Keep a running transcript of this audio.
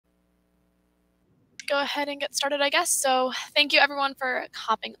go ahead and get started, I guess. So thank you everyone for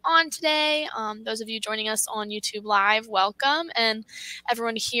hopping on today. Those of you joining us on YouTube Live, welcome. And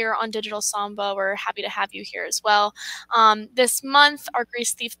everyone here on Digital Samba, we're happy to have you here as well. This month, our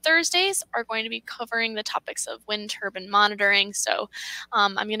Grease Thief Thursdays are going to be covering the topics of wind turbine monitoring. So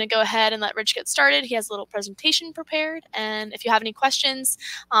I'm going to go ahead and let Rich get started. He has a little presentation prepared. And if you have any questions,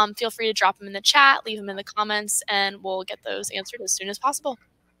 feel free to drop them in the chat, leave them in the comments, and we'll get those answered as soon as possible.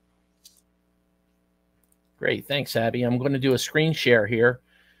 Great. Thanks, Abby. I'm going to do a screen share here,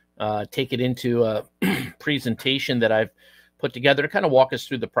 take it into a presentation that I've put together to kind of walk us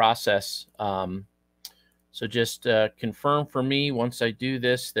through the process. So just confirm for me once I do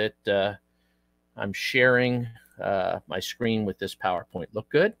this that I'm sharing my screen with this PowerPoint. Look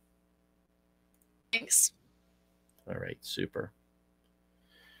good? Thanks. All right, super.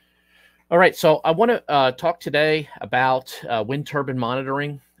 All right, so I want to talk today about wind turbine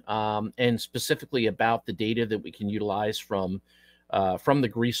monitoring. And specifically about the data that we can utilize from the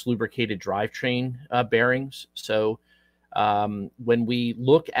grease lubricated drivetrain bearings. So when we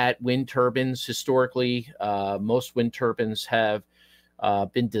look at wind turbines, historically, most wind turbines have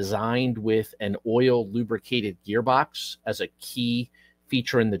been designed with an oil lubricated gearbox as a key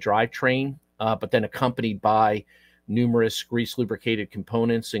feature in the drivetrain, but then accompanied by numerous grease lubricated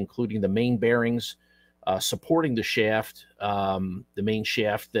components, including the main bearings, supporting the shaft, the main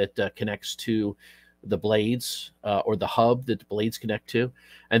shaft that connects to the blades or the hub that the blades connect to,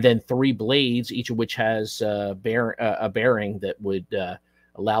 and then 3 blades, each of which has a bearing that would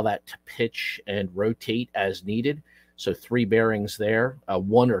allow that to pitch and rotate as needed. So 3 bearings there,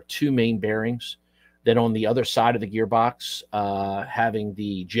 1 or 2 main bearings. Then on the other side of the gearbox, having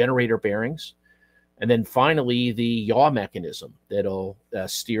the generator bearings. And then finally, the yaw mechanism that'll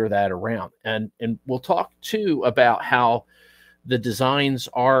steer that around. And we'll talk, too, about how the designs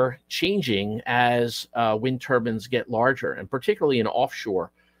are changing as wind turbines get larger, and particularly in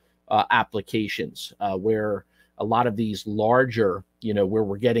offshore applications, where a lot of these larger, where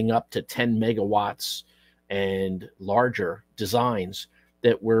we're getting up to 10 megawatts and larger designs,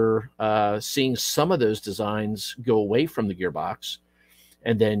 that we're seeing some of those designs go away from the gearbox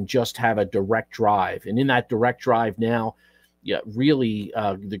and then just have a direct drive. And in that direct drive now, really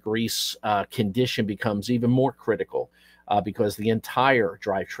the grease condition becomes even more critical because the entire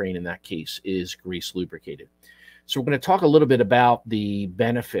drivetrain in that case is grease lubricated. So we're going to talk a little bit about the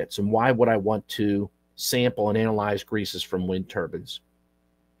benefits and why would I want to sample and analyze greases from wind turbines.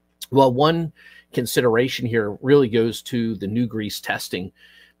 Well, one consideration here really goes to the new grease testing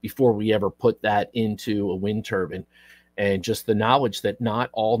before we ever put that into a wind turbine. And just the knowledge that not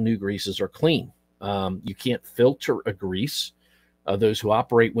all new greases are clean. You can't filter a grease. Those who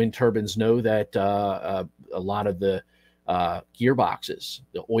operate wind turbines know that a lot of the gearboxes,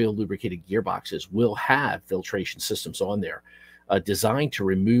 the oil lubricated gearboxes, will have filtration systems on there designed to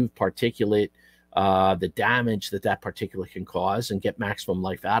remove particulate, the damage that particulate can cause, and get maximum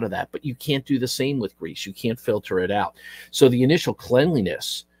life out of that. But you can't do the same with grease. You can't filter it out. So the initial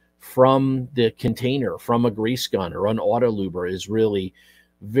cleanliness from the container, from a grease gun or an auto luber, is really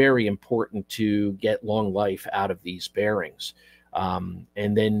very important to get long life out of these bearings. And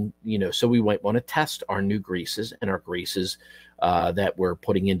then, so we might want to test our new greases and our greases that we're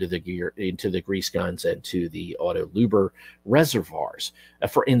putting into the grease guns and to the auto luber reservoirs.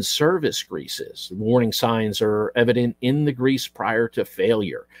 For in-service greases, warning signs are evident in the grease prior to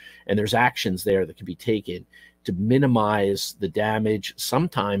failure, and there's actions there that can be taken to minimize the damage.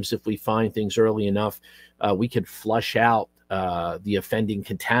 Sometimes if we find things early enough, we could flush out the offending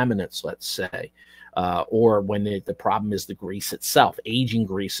contaminants, let's say, or when the problem is the grease itself, aging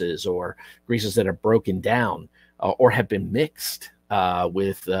greases or greases that are broken down or have been mixed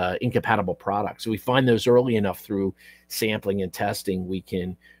with incompatible products. So we find those early enough through sampling and testing, we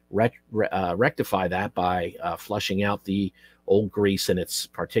can rectify that by flushing out the old grease and its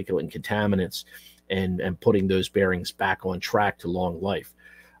particulate and contaminants, and putting those bearings back on track to long life.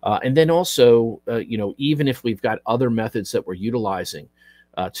 And then also, even if we've got other methods that we're utilizing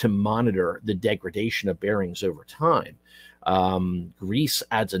to monitor the degradation of bearings over time, grease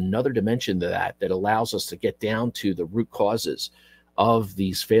adds another dimension to that allows us to get down to the root causes of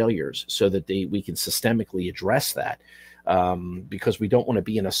these failures so that we can systemically address that, because we don't want to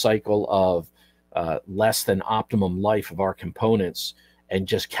be in a cycle of less than optimum life of our components and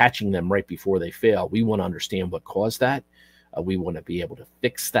just catching them right before they fail. We want to understand what caused that. We want to be able to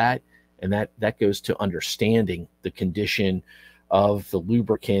fix that. And that goes to understanding the condition of the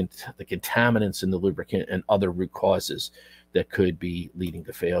lubricant, the contaminants in the lubricant, and other root causes that could be leading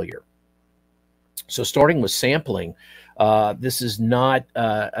to failure. So starting with sampling, This is not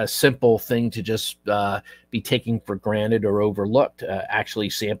a simple thing to just be taken for granted or overlooked. Actually,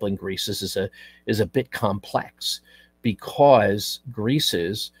 sampling greases is a bit complex because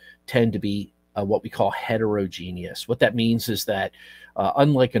greases tend to be what we call heterogeneous. What that means is that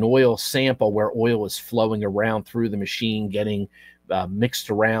unlike an oil sample where oil is flowing around through the machine, getting mixed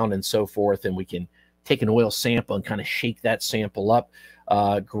around and so forth, and we can take an oil sample and kind of shake that sample up,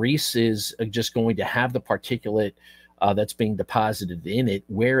 grease is just going to have the particulate that's being deposited in it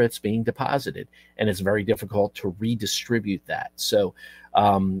where it's being deposited, and it's very difficult to redistribute that. So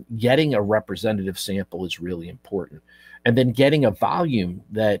getting a representative sample is really important. And then getting a volume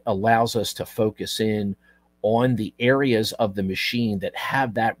that allows us to focus in on the areas of the machine that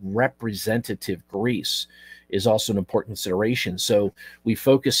have that representative grease is also an important consideration. So we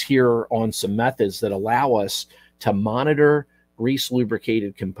focus here on some methods that allow us to monitor grease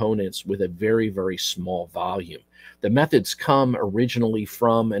lubricated components with a very, very small volume. The methods come originally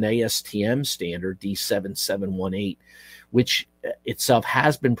from an ASTM standard, D7718, which itself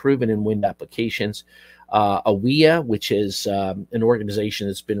has been proven in wind applications. AWEA, which is an organization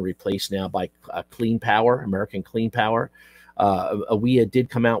that's been replaced now by Clean Power, American Clean Power. AWEA did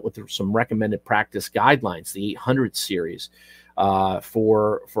come out with some recommended practice guidelines, the 800 series,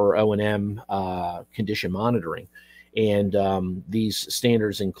 for O&M condition monitoring. And these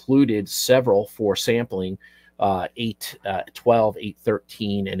standards included several for sampling, 812,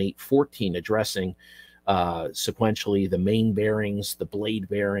 813, and 814, addressing sequentially the main bearings, the blade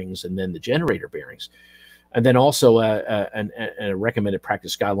bearings, and then the generator bearings. And then also a recommended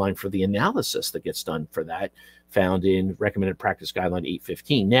practice guideline for the analysis that gets done for that, found in recommended practice guideline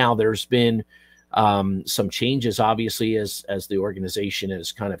 815. Now, there's been some changes, obviously, as the organization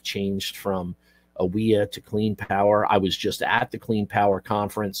has kind of changed from AWEA to Clean Power. I was just at the Clean Power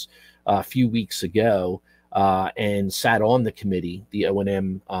conference a few weeks ago and sat on the committee, the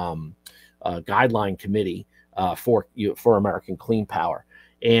O&M guideline committee for American Clean Power.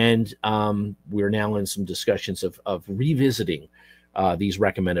 And we're now in some discussions of revisiting these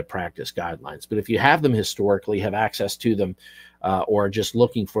recommended practice guidelines. But if you have them historically, have access to them, or just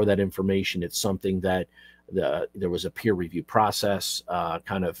looking for that information, it's something that there was a peer review process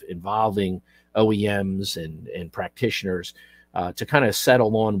kind of involving OEMs and practitioners to kind of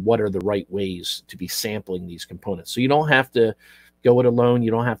settle on what are the right ways to be sampling these components. So you don't have to go it alone. You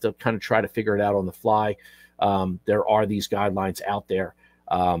don't have to kind of try to figure it out on the fly. There are these guidelines out there,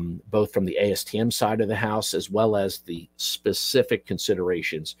 both from the ASTM side of the house as well as the specific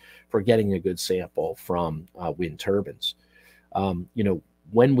considerations for getting a good sample from wind turbines.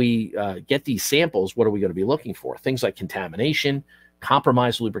 When we get these samples, what are we going to be looking for? Things like contamination,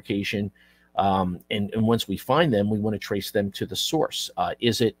 compromised lubrication, and once we find them, we want to trace them to the source.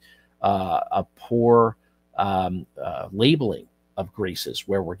 Is it a poor labeling of greases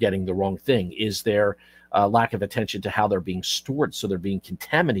where we're getting the wrong thing? Is there lack of attention to how they're being stored, so they're being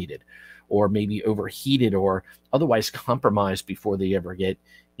contaminated or maybe overheated or otherwise compromised before they ever get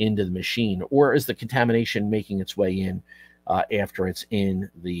into the machine? Or is the contamination making its way in after it's in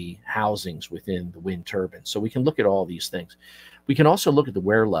the housings within the wind turbine? So we can look at all these things. We can also look at the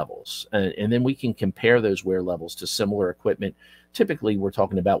wear levels, and then we can compare those wear levels to similar equipment. Typically, we're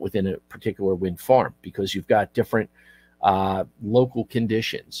talking about within a particular wind farm, because you've got different local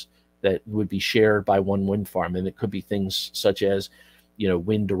conditions that would be shared by one wind farm. And it could be things such as,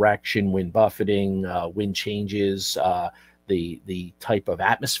 wind direction, wind buffeting, wind changes, the type of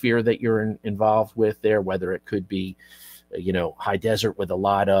atmosphere that you're involved with there, whether it could be, high desert with a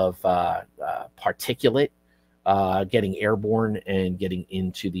lot of particulate getting airborne and getting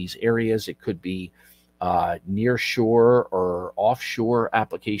into these areas. It could be near shore or offshore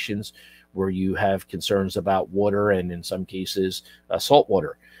applications where you have concerns about water and in some cases salt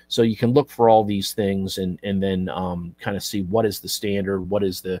water. So you can look for all these things and then kind of see what is the standard, what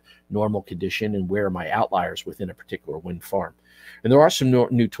is the normal condition, and where are my outliers within a particular wind farm. And there are some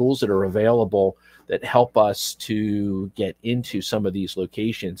new tools that are available that help us to get into some of these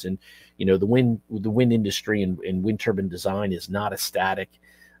locations. And the wind industry and wind turbine design is not a static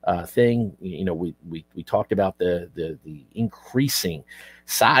thing. We talked about the increasing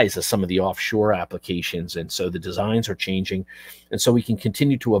size of some of the offshore applications, and so the designs are changing, and so we can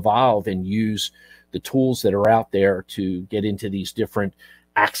continue to evolve and use the tools that are out there to get into these different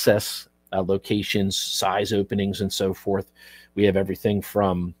access locations, size openings, and so forth. We have everything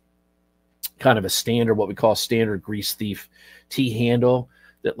from kind of a standard, what we call standard grease thief T-handle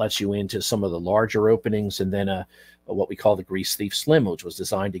that lets you into some of the larger openings, and then what we call the grease thief slim, which was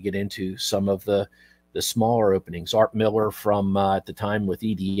designed to get into some of the the smaller openings. Art Miller from at the time with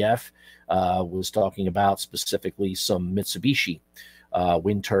EDF was talking about specifically some Mitsubishi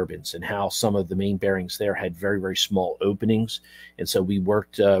wind turbines and how some of the main bearings there had very, very small openings. And so we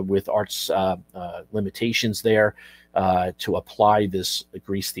worked with Art's limitations there to apply this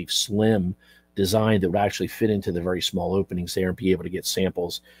Grease Thief Slim design that would actually fit into the very small openings there and be able to get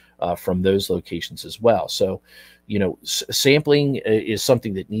samples from those locations as well. So, you know, sampling is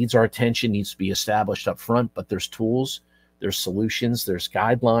something that needs our attention, needs to be established up front, but there's tools, there's solutions, there's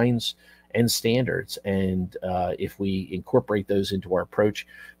guidelines and standards. And if we incorporate those into our approach,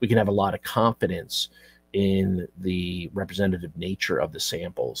 we can have a lot of confidence in the representative nature of the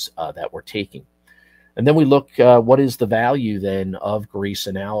samples that we're taking. And then we look, what is the value then of grease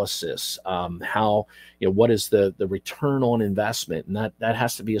analysis? How, you know, what is the return on investment? And that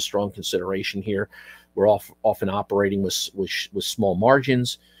has to be a strong consideration here. We're often operating with small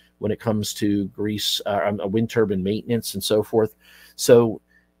margins when it comes to grease, wind turbine maintenance and so forth. So,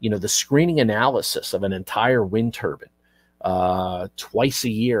 you know, the screening analysis of an entire wind turbine twice a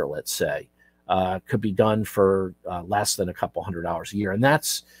year, let's say, could be done for less than a couple $100 a year. And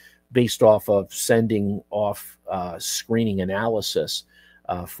that's based off of sending off screening analysis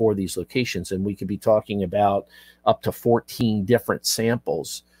for these locations. And we could be talking about up to 14 different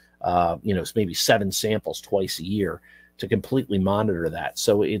samples, you know, maybe 7 samples twice a year to completely monitor that.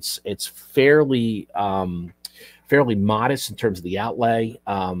 So it's fairly modest in terms of the outlay.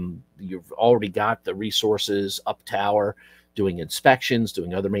 You've already got the resources up tower doing inspections,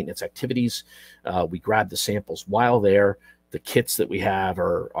 doing other maintenance activities. We grab the samples while there. The kits that we have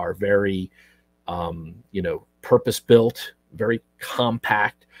are very, you know, purpose-built, very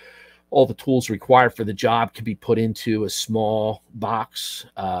compact. All the tools required for the job can be put into a small box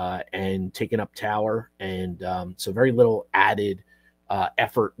and taken up tower. And so very little added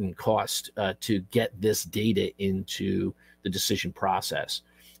effort and cost to get this data into the decision process.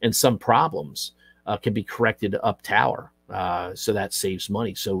 And some problems can be corrected up tower. So that saves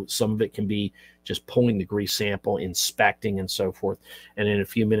money. So some of it can be just pulling the grease sample, inspecting, and so forth. And in a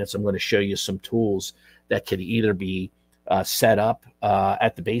few minutes, I'm going to show you some tools that could either be set up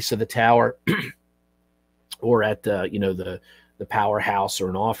at the base of the tower or at the, you know, the powerhouse or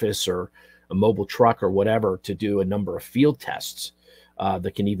an office or a mobile truck or whatever to do a number of field tests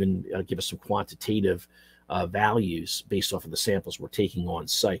that can even give us some quantitative values based off of the samples we're taking on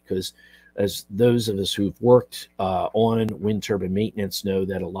site. Because as those of us who've worked on wind turbine maintenance know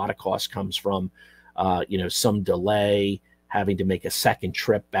that a lot of cost comes from, you know, some delay, having to make a second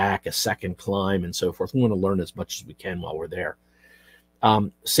trip back, a second climb, and so forth. We want to learn as much as we can while we're there.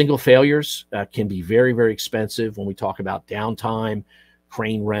 Single failures can be very, very expensive when we talk about downtime,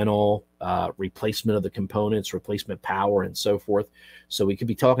 crane rental, replacement of the components, replacement power, and so forth. So we could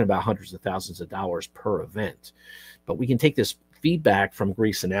be talking about hundreds of thousands of dollars per event. But we can take this feedback from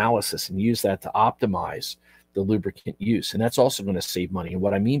grease analysis and use that to optimize the lubricant use. And that's also going to save money. And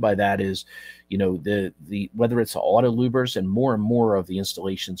what I mean by that is, you know, whether it's auto lubers, and more of the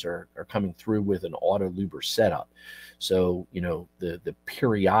installations are coming through with an auto luber setup. So, you know, the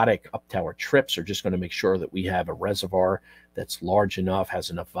periodic up tower trips are just going to make sure that we have a reservoir that's large enough, has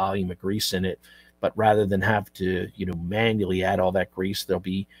enough volume of grease in it. But rather than have to, you know, manually add all that grease, there'll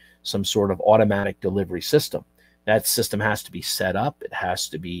be some sort of automatic delivery system. That system has to be set up. It has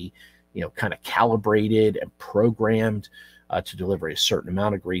to be, you know, kind of calibrated and programmed to deliver a certain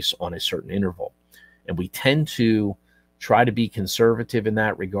amount of grease on a certain interval. And we tend to try to be conservative in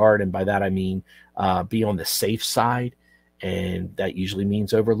that regard. And by that, I mean be on the safe side. And that usually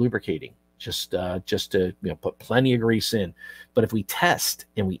means over lubricating, just to, you know, put plenty of grease in. But if we test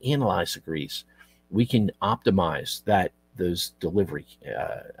and we analyze the grease, we can optimize those delivery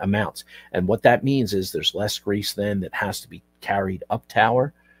amounts. And what that means is there's less grease then that has to be carried up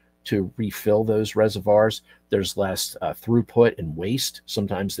tower to refill those reservoirs. There's less throughput and waste.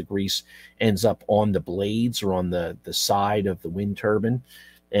 Sometimes the grease ends up on the blades or on the side of the wind turbine.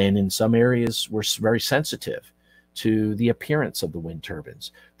 And in some areas, we're very sensitive to the appearance of the wind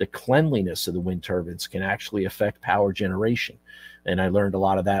turbines. The cleanliness of the wind turbines can actually affect power generation. And I learned a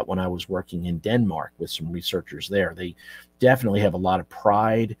lot of that when I was working in Denmark with some researchers there. They definitely have a lot of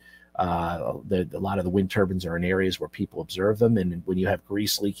pride. A lot of the wind turbines are in areas where people observe them. And when you have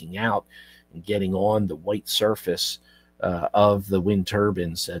grease leaking out and getting on the white surface of the wind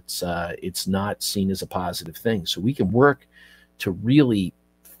turbines, it's not seen as a positive thing. So we can work to really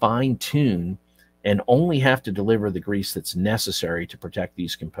fine tune and only have to deliver the grease that's necessary to protect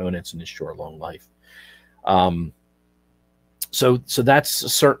these components and ensure long life. So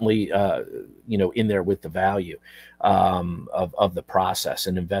that's certainly in there with the value of the process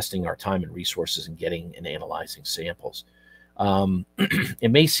and investing our time and resources in getting and analyzing samples.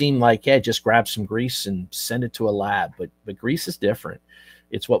 It may seem like, yeah, just grab some grease and send it to a lab, but grease is different.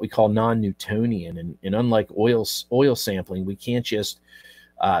 It's what we call non-Newtonian, and unlike oil sampling, we can't just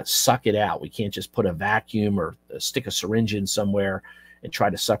suck it out. We can't just put a vacuum or stick a syringe in somewhere and try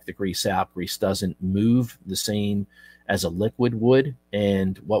to suck the grease out. Grease doesn't move the same as a liquid would,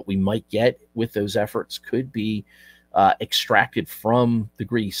 and what we might get with those efforts could be extracted from the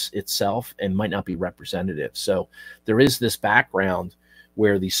grease itself and might not be representative. So there is this background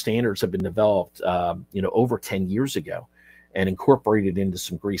where these standards have been developed, over 10 years ago, and incorporated into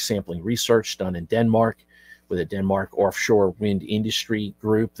some grease sampling research done in Denmark with a Denmark offshore wind industry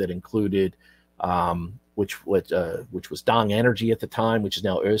group that included, which was Dong Energy at the time, which is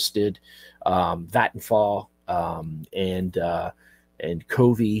now Ørsted, Vattenfall, and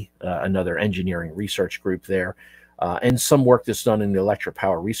Covey, another engineering research group there, and some work that's done in the Electric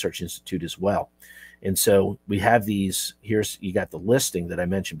Power Research Institute as well. And so we have these, you got the listing that I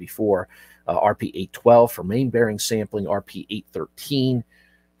mentioned before, RP812 for main bearing sampling, RP813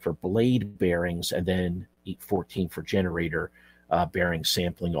 for blade bearings, and then 814 for generator bearing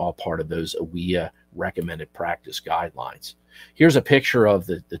sampling, all part of those AWEA recommended practice guidelines. Here's a picture of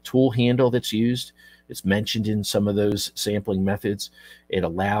the tool handle that's used. It's mentioned in some of those sampling methods. It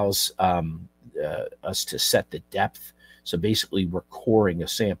allows us to set the depth. So basically we're coring a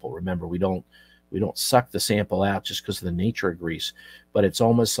sample. Remember, we don't suck the sample out just because of the nature of grease, but it's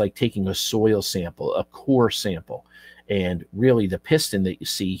almost like taking a soil sample, a core sample. And really the piston that you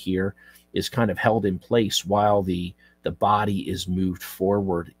see here is kind of held in place while the body is moved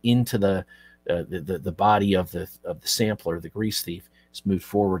forward into the body of the sampler. The grease thief is moved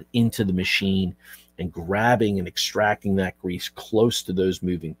forward into the machine and grabbing and extracting that grease close to those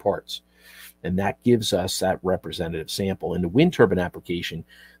moving parts. And that gives us that representative sample. In the wind turbine application,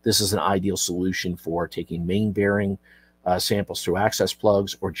 this is an ideal solution for taking main bearing samples through access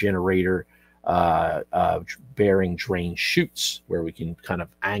plugs or generator bearing drain chutes, where we can kind of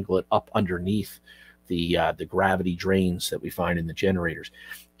angle it up underneath the gravity drains that we find in the generators.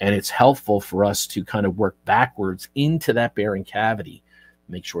 And it's helpful for us to kind of work backwards into that bearing cavity,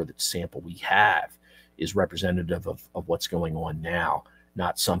 make sure that the sample we have is representative of what's going on now,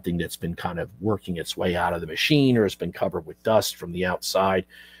 not something that's been kind of working its way out of the machine or has been covered with dust from the outside.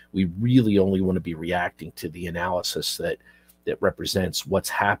 We really only want to be reacting to the analysis that represents what's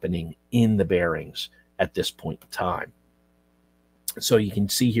happening in the bearings at this point in time. So you can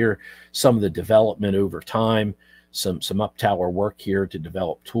see here some of the development over time, some up-tower work here to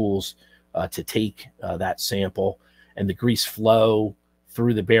develop tools to take that sample. And the grease flow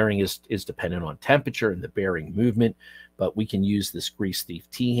through the bearing is dependent on temperature and the bearing movement, but we can use this grease thief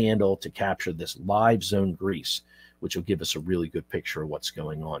T-handle to capture this live zone grease, which will give us a really good picture of what's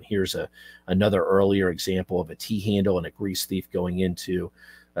going on. Here's another earlier example of a T-handle and a grease thief going into,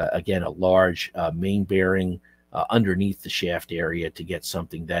 again, a large main bearing underneath the shaft area to get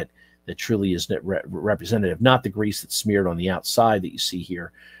something that truly is representative, not the grease that's smeared on the outside that you see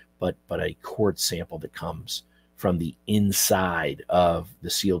here, but a cord sample that comes from the inside of the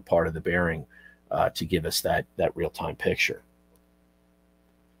sealed part of the bearing to give us that real-time picture.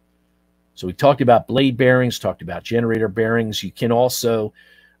 So we talked about blade bearings, talked about generator bearings. You can also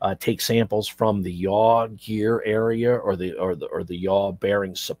take samples from the yaw gear area or the yaw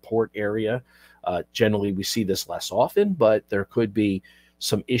bearing support area. Generally, we see this less often, but there could be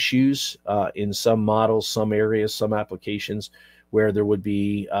some issues in some models, some areas, some applications where there would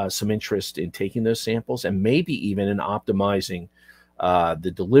be some interest in taking those samples and maybe even in optimizing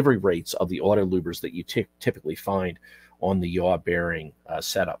the delivery rates of the auto lubers that you typically find on the yaw bearing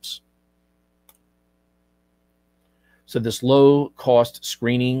setups. So this low-cost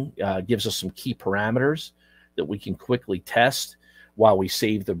screening gives us some key parameters that we can quickly test while we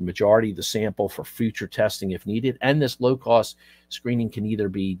save the majority of the sample for future testing if needed. And this low-cost screening can either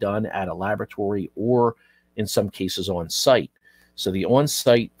be done at a laboratory or, in some cases, on site. So the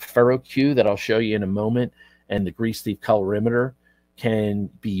on-site FerroQ that I'll show you in a moment and the grease thief colorimeter can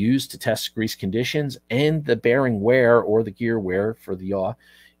be used to test grease conditions and the bearing wear or the gear wear for the yaw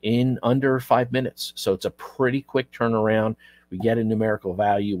in under 5 minutes. So it's a pretty quick turnaround. We get a numerical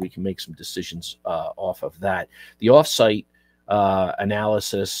value. We can make some decisions off of that. The off-site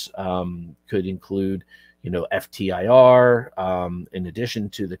analysis could include, FTIR in addition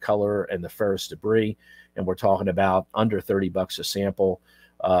to the color and the ferrous debris. And we're talking about under $30 a sample,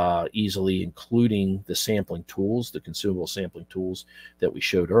 easily including the sampling tools, the consumable sampling tools that we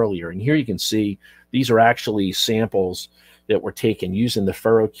showed earlier. And here you can see these are actually samples that were taken using the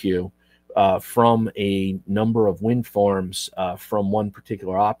furrow Q from a number of wind farms from one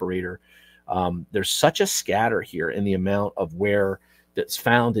particular operator. There's such a scatter here in the amount of wear that's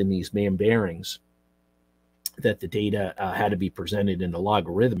found in these man bearings that the data had to be presented in a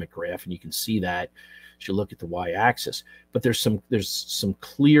logarithmic graph, and you can see that as you look at the y-axis. But there's some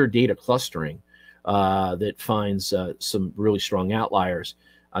clear data clustering that finds some really strong outliers.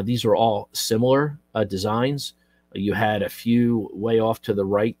 These are all similar designs. You had a few way off to the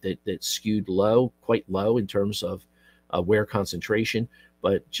right that skewed low, quite low in terms of wear concentration.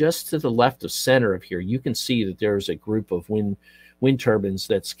 But just to the left of center of here, you can see that there's a group of wind turbines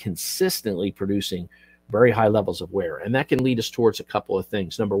that's consistently producing very high levels of wear. And that can lead us towards a couple of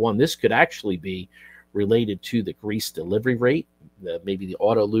things. Number one, this could actually be related to the grease delivery rate. Maybe the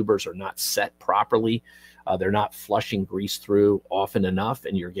auto lubers are not set properly. They're not flushing grease through often enough,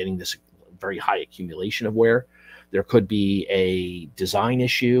 and you're getting this very high accumulation of wear. There could be a design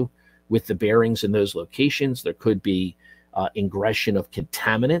issue with the bearings in those locations. There could be ingression of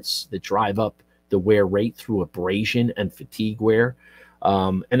contaminants that drive up the wear rate through abrasion and fatigue wear.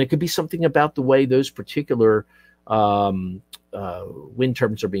 And it could be something about the way those particular wind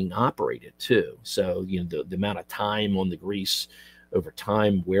turbines are being operated too. So, you know, the amount of time on the grease over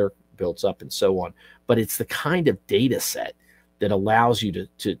time, wear builds up and so on. But it's the kind of data set that allows you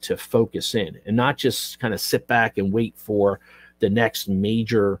to focus in and not just kind of sit back and wait for the next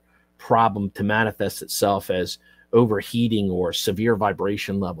major problem to manifest itself as overheating or severe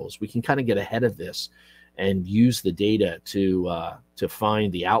vibration levels. We can kind of get ahead of this and use the data to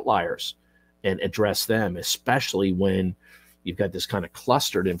find the outliers and address them, especially when you've got this kind of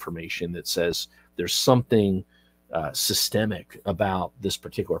clustered information that says there's something systemic about this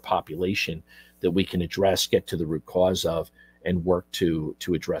particular population that we can address, get to the root cause of, and work to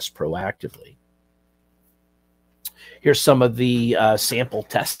address proactively. Here's some of the sample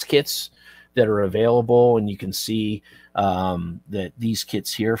test kits that are available, and you can see that these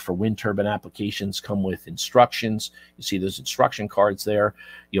kits here for wind turbine applications come with instructions. You see those instruction cards there.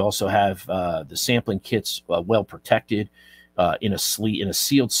 You also have the sampling kits well protected in a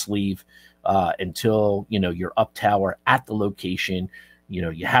sealed sleeve until you're up tower at the location.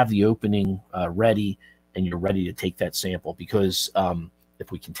 You have the opening ready, and you're ready to take that sample, because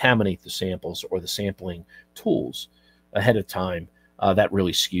if we contaminate the samples or the sampling tools ahead of time, that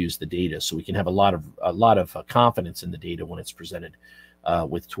really skews the data. So we can have a lot of confidence in the data when it's presented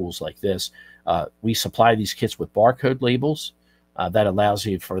with tools like this. We supply these kits with barcode labels that allows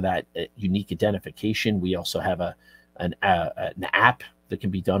you for that unique identification. We also have an app that can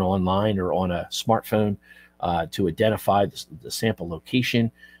be done online or on a smartphone to identify the sample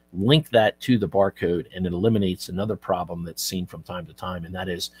location. Link that to the barcode, and it eliminates another problem that's seen from time to time, and that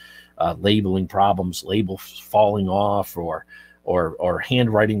is labeling problems, labels falling off, or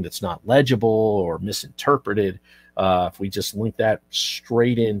handwriting that's not legible or misinterpreted. If we just link that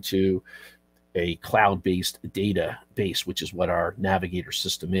straight into a cloud-based database, which is what our Navigator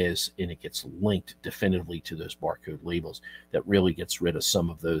system is, and it gets linked definitively to those barcode labels, that really gets rid of some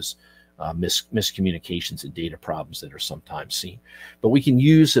of those miscommunications and data problems that are sometimes seen. But we can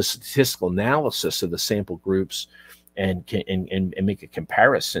use a statistical analysis of the sample groups and make a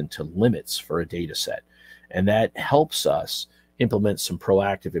comparison to limits for a data set. And that helps us implement some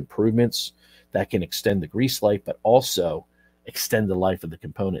proactive improvements that can extend the grease life, but also extend the life of the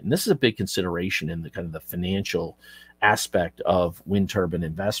component. And this is a big consideration in the kind of the financial aspect of wind turbine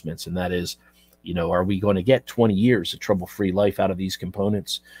investments. And that is, are we going to get 20 years of trouble-free life out of these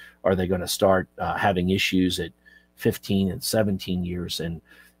components? Are they going to start having issues at 15 and 17 years? And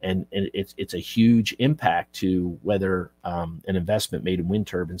it's a huge impact to whether an investment made in wind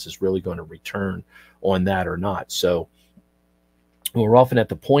turbines is really going to return on that or not. So we're often at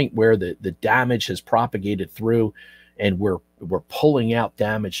the point where the damage has propagated through, and we're pulling out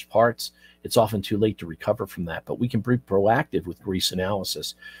damaged parts. It's often too late to recover from that, but we can be proactive with grease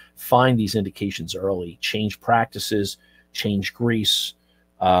analysis, find these indications early, change practices, change grease,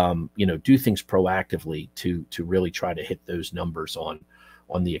 do things proactively to really try to hit those numbers on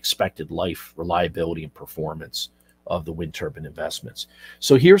the expected life, reliability, and performance of the wind turbine investments.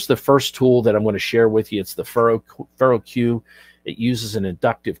 So here's the first tool that I'm going to share with you. It's the Furrow Q. It uses an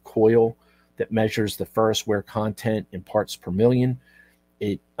inductive coil that measures the ferrous wear content in parts per million.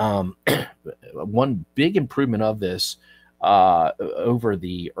 One big improvement of this over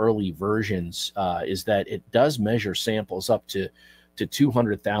the early versions is that it does measure samples up to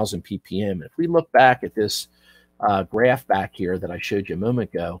 200,000 ppm. If we look back at this graph back here that I showed you a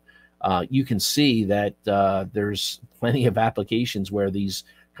moment ago, you can see that there's plenty of applications where these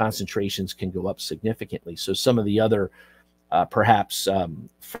concentrations can go up significantly. So some of the other Perhaps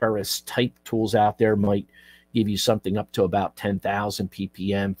ferrous type tools out there might give you something up to about 10,000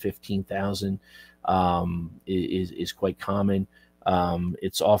 ppm, 15,000 is quite common.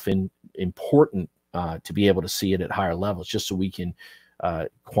 It's often important to be able to see it at higher levels, just so we can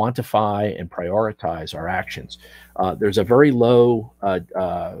quantify and prioritize our actions. There's a very low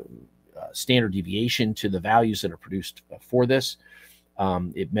standard deviation to the values that are produced for this.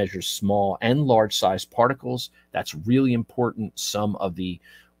 It measures small and large size particles. That's really important. Some of the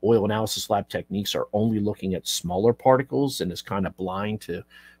oil analysis lab techniques are only looking at smaller particles and is kind of blind to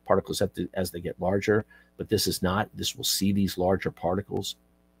particles as they get larger, but this is not. This will see these larger particles.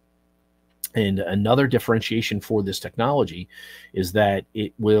 And another differentiation for this technology is that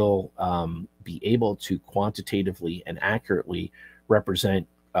it will be able to quantitatively and accurately represent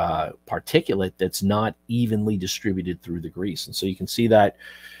particulate that's not evenly distributed through the grease. And so you can see that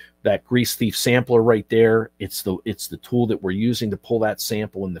grease thief sampler right there. It's the tool that we're using to pull that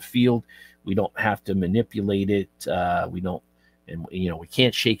sample in the field. We don't have to manipulate it. We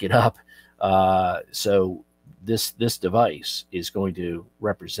can't shake it up. So this device is going to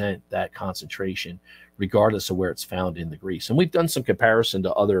represent that concentration regardless of where it's found in the grease. And we've done some comparison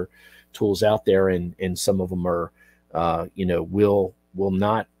to other tools out there, and some of them are will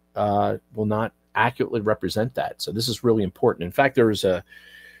not accurately represent that. So this is really important. In fact, there is a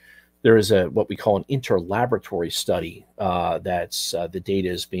what we call an interlaboratory study that's the data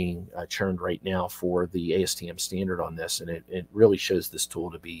is being churned right now for the ASTM standard on this, and it really shows this tool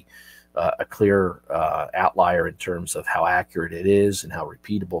to be a clear outlier in terms of how accurate it is and how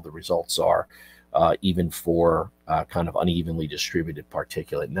repeatable the results are, even for kind of unevenly distributed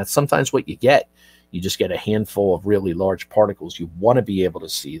particulate. And that's sometimes what you get. You just get a handful of really large particles. You want to be able to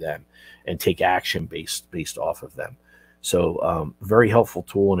see them and take action based off of them. So very helpful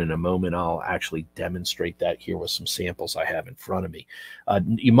tool, and in a moment I'll actually demonstrate that here with some samples I have in front of me.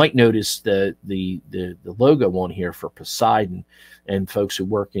 You might notice the logo on here for Poseidon, and folks who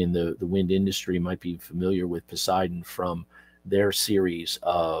work in the wind industry might be familiar with Poseidon from their series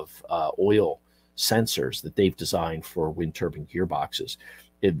of oil sensors that they've designed for wind turbine gearboxes.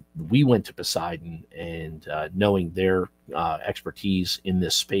 We went to Poseidon, and knowing their expertise in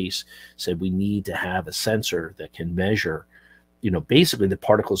this space, said we need to have a sensor that can measure, basically the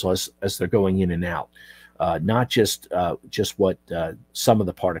particles as they're going in and out, not just what some of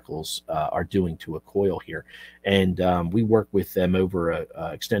the particles are doing to a coil here. And we worked with them over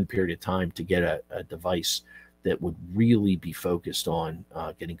a extended period of time to get a device that would really be focused on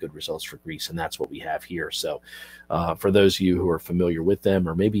getting good results for grease, and that's what we have here. So for those of you who are familiar with them,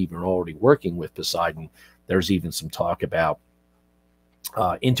 or maybe even already working with Poseidon, there's even some talk about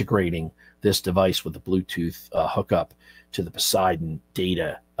integrating this device with a Bluetooth hookup to the Poseidon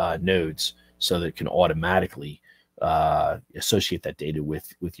data nodes, so that it can automatically associate that data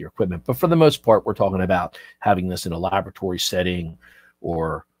with your equipment. But for the most part, we're talking about having this in a laboratory setting,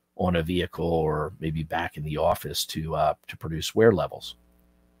 or on a vehicle, or maybe back in the office to produce wear levels.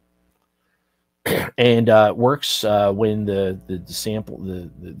 And works when the sample,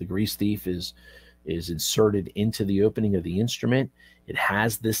 the grease thief is inserted into the opening of the instrument. It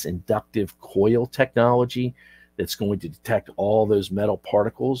has this inductive coil technology that's going to detect all those metal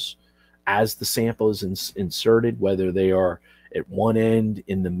particles as the sample is inserted, whether they are at one end,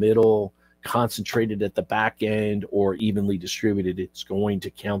 in the middle, concentrated at the back end, or evenly distributed. It's going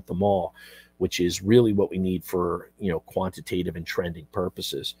to count them all, which is really what we need for quantitative and trending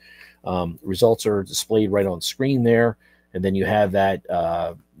purposes. Results are displayed right on screen there, and then you have that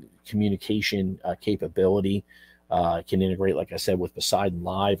communication capability. It can integrate, like I said, with Poseidon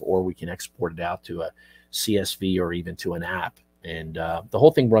Live, or we can export it out to a CSV or even to an app. And the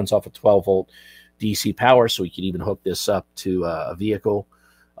whole thing runs off a 12-volt DC power, so we can even hook this up to a vehicle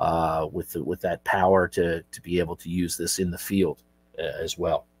with that power to be able to use this in the field as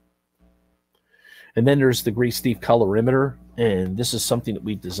well. And then there's the grease thief colorimeter, and this is something that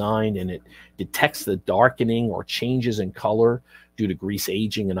we've designed, and it detects the darkening or changes in color due to grease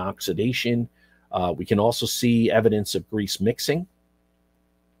aging and oxidation. We can also see evidence of grease mixing.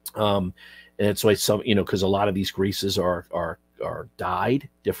 And it's why because a lot of these greases are dyed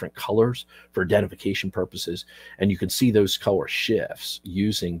different colors for identification purposes, and you can see those color shifts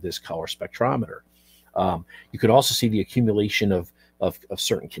using this color spectrometer. You could also see the accumulation of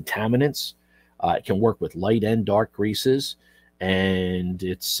certain contaminants. It can work with light and dark greases, and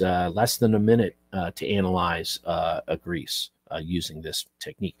it's less than a minute to analyze a grease using this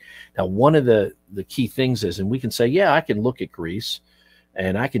technique. Now, one of the key things is, and we can say, yeah, I can look at grease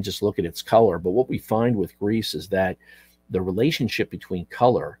and I can just look at its color, but what we find with grease is that the relationship between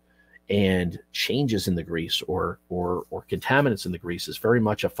color And changes in the grease or contaminants in the grease is very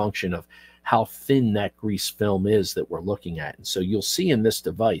much a function of how thin that grease film is that we're looking at. And so you'll see in this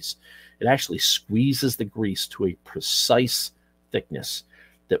device, it actually squeezes the grease to a precise thickness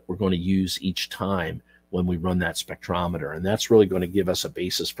that we're going to use each time when we run that spectrometer. And that's really going to give us a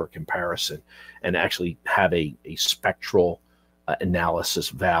basis for comparison and actually have a spectral analysis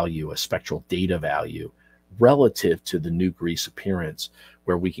value, a spectral data value relative to the new grease appearance,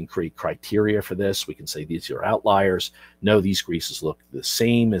 where we can create criteria for this. We can say these are outliers. No, these greases look the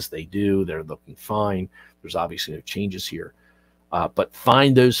same as they do. They're looking fine. There's obviously no changes here. But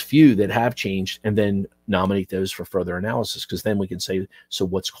find those few that have changed and then nominate those for further analysis, because then we can say, so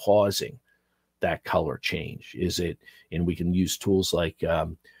what's causing that color change? Is it, and we can use tools like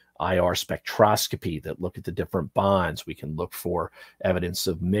IR spectroscopy that look at the different bonds. We can look for evidence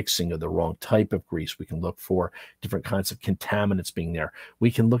of mixing of the wrong type of grease. We can look for different kinds of contaminants being there.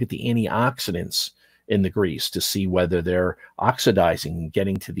 We can look at the antioxidants in the grease to see whether they're oxidizing and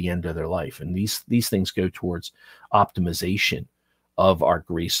getting to the end of their life. And these things go towards optimization of our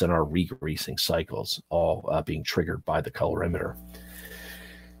grease and our regreasing cycles, all being triggered by the colorimeter.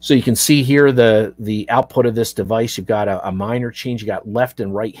 So you can see here the output of this device. You've got a minor change. You got left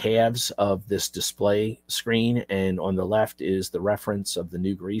and right halves of this display screen, and on the left is the reference of the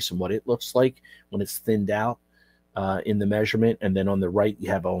new grease and what it looks like when it's thinned out in the measurement. And then on the right,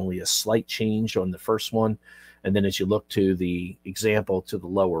 you have only a slight change on the first one. And then as you look to the example to the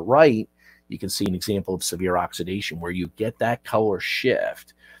lower right, you can see an example of severe oxidation where you get that color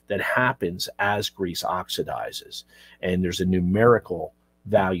shift that happens as grease oxidizes. And there's a numerical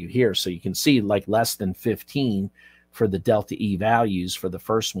value here. So you can see like less than 15 for the delta E values for the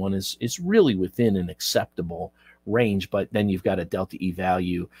first one is really within an acceptable range. But then you've got a delta E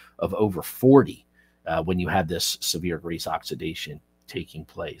value of over 40 when you have this severe grease oxidation taking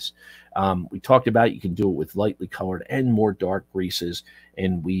place. We talked about you can do it with lightly colored and more dark greases,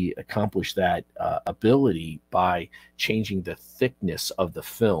 and we accomplish that ability by changing the thickness of the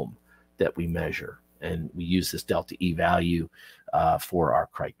film that we measure. And we use this delta E value for our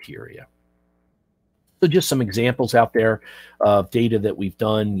criteria. So just some examples out there of data that we've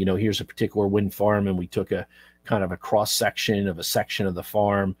done. You know, here's a particular wind farm, and we took a kind of a cross section of a section of the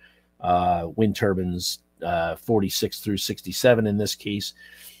farm, wind turbines 46 through 67 in this case.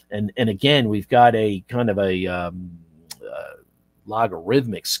 And again, we've got a kind of a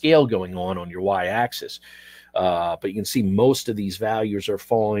logarithmic scale going on your y-axis. But you can see most of these values are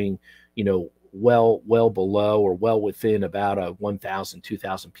falling, you know, well below or well within about a 1,000,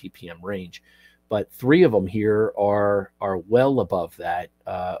 2,000 ppm range. But 3 of them here are well above that,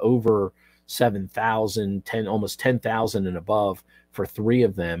 over 7,000, almost 10,000 and above for 3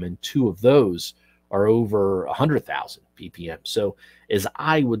 of them. And 2 of those are over 100,000 ppm. So as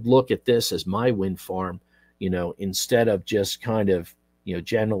I would look at this as my wind farm, you know, instead of just kind of, you know,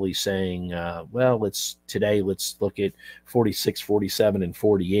 generally saying, well, let's look at 46, 47, and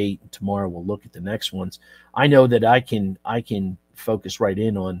 48, and tomorrow we'll look at the next ones. I know that I can focus right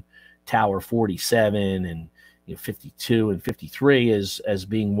in on tower 47 and, you know, 52 and 53 as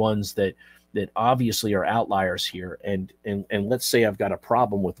being ones that obviously are outliers here. And let's say I've got a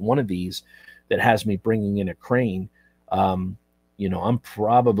problem with one of these that has me bringing in a crane. You know, I'm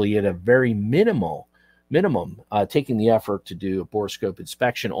probably at a very minimum taking the effort to do a borescope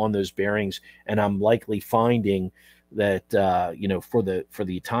inspection on those bearings, and I'm likely finding that you know, for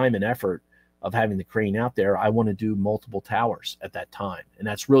the time and effort of having the crane out there, I want to do multiple towers at that time, and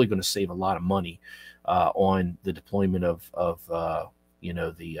that's really going to save a lot of money on the deployment of you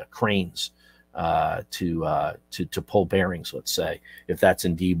know, the cranes to pull bearings, let's say, if that's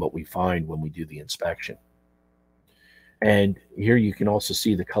indeed what we find when we do the inspection. And here you can also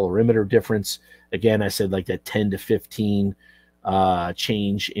see the colorimeter difference. Again, I said like that 10 to 15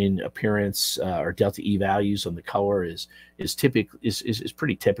 change in appearance or delta E values on the color is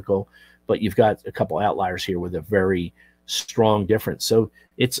pretty typical. But you've got a couple outliers here with a very strong difference. So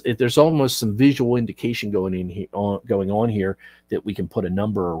there's almost some visual indication going on here that we can put a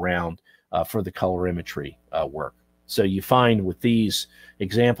number around for the colorimetry work. So you find with these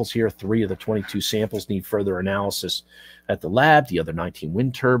examples here, 3 of the 22 samples need further analysis at the lab. The other 19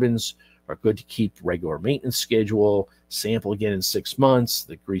 wind turbines are good to keep regular maintenance schedule. Sample again in 6 months.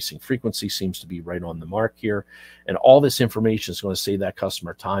 The greasing frequency seems to be right on the mark here. And all this information is going to save that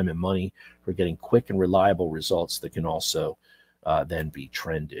customer time and money for getting quick and reliable results that can also then be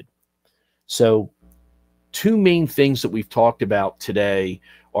trended. So 2 main things that we've talked about today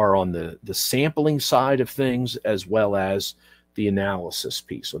are on the sampling side of things as well as the analysis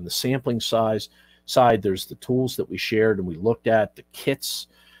piece. On the sampling side, there's the tools that we shared and we looked at, the kits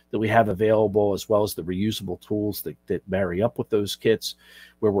that we have available, as well as the reusable tools that marry up with those kits,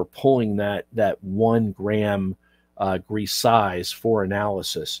 where we're pulling that 1 gram grease size for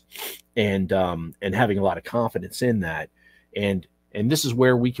analysis, and having a lot of confidence in that. And this is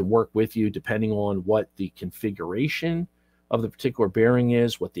where we can work with you depending on what the configuration of the particular bearing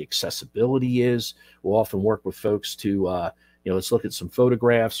is, what the accessibility is. We'll often work with folks to let's look at some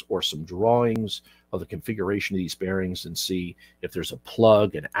photographs or some drawings of the configuration of these bearings and see if there's a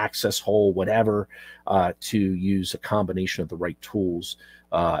plug, an access hole, whatever, to use a combination of the right tools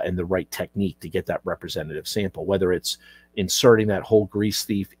and the right technique to get that representative sample, whether it's inserting that whole grease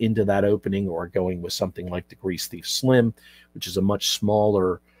thief into that opening or going with something like the Grease Thief Slim, which is a much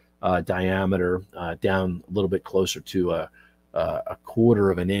smaller diameter, down a little bit closer to a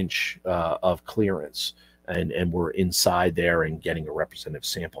 1/4 of an inch of clearance. And we're inside there and getting a representative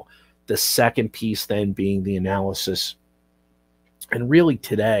sample. The second piece then being the analysis. And really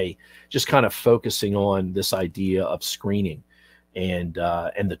today, just kind of focusing on this idea of screening and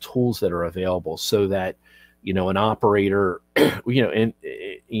the tools that are available, so that, an operator, we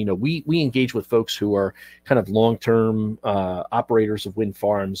engage with folks who are kind of long-term operators of wind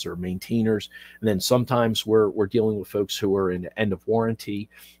farms or maintainers. And then sometimes we're dealing with folks who are in end of warranty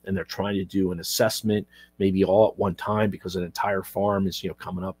and they're trying to do an assessment, maybe all at one time, because an entire farm is,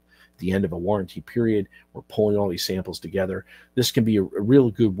 coming up the end of a warranty period. Doing all these samples together. This can be a real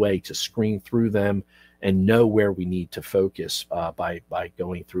good way to screen through them and know where we need to focus by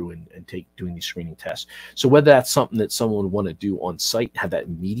going through and doing these screening tests. So whether that's something that someone would want to do on site, have that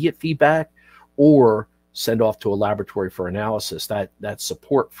immediate feedback, or send off to a laboratory for analysis, that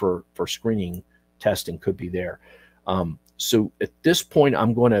support for screening testing could be there. So at this point,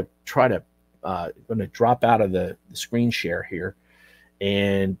 I'm going to try to drop out of the screen share here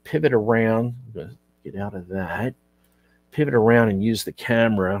and pivot around. I'm going to get out of that, pivot around and use the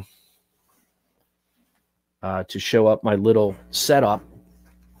camera to show up my little setup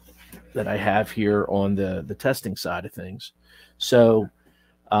that I have here on the testing side of things. So,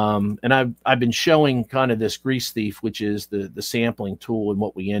 and I've been showing kind of this Grease Thief, which is the sampling tool, and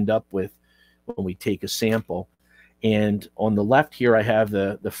what we end up with when we take a sample. And on the left here, I have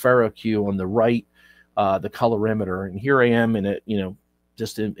the FerroQ. On the right, the colorimeter. And here I am in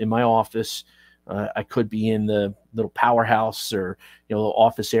just in my office. I could be in the little powerhouse or little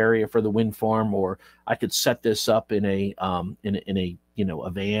office area for the wind farm, or I could set this up in a a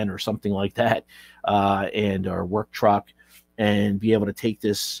van or something like that, and our work truck, and be able to take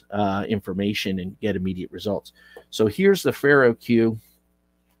this information and get immediate results. So here's the FerroQ.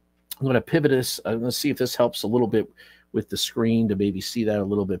 I'm going to pivot this. I'm going to see if this helps a little bit with the screen to maybe see that a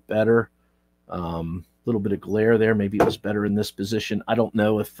little bit better. A little bit of glare there. Maybe it was better in this position. I don't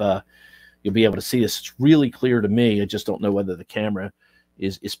know if you'll be able to see this. It's really clear to me. I just don't know whether the camera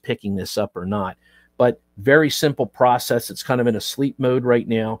is picking this up or not. But very simple process. It's kind of in a sleep mode right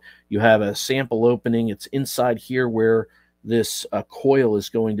now. You have a sample opening. It's inside here where this coil is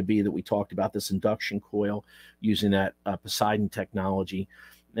going to be that we talked about, this induction coil, using that Poseidon technology.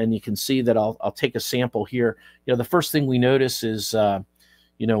 And you can see that I'll take a sample here. The first thing we notice is,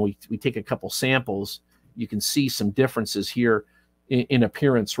 we take a couple samples. You can see some differences here in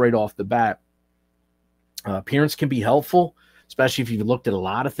appearance right off the bat. Appearance can be helpful, especially if you've looked at a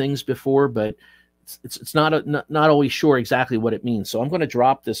lot of things before, but it's not always sure exactly what it means. So I'm going to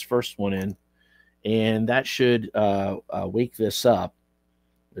drop this first one in, and that should wake this up.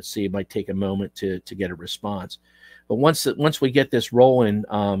 Let's see, it might take a moment to get a response. But once we get this rolling,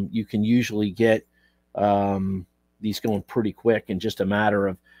 you can usually get these going pretty quick, in just a matter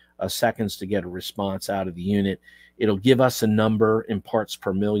of seconds to get a response out of the unit. It'll give us a number in parts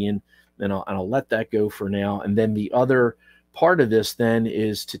per million, and I'll let that go for now. And then the other part of this then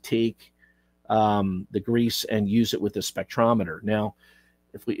is to take the grease and use it with the spectrometer. Now,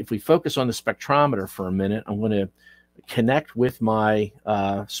 if we focus on the spectrometer for a minute, I'm going to connect with my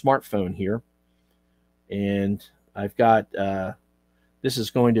smartphone here, and I've got this is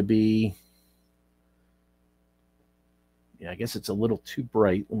going to be, I guess it's a little too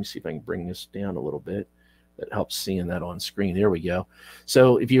bright. Let me see if I can bring this down a little bit. That helps seeing that on screen. There we go.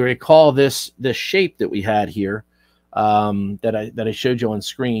 So if you recall this shape that we had here, that I showed you on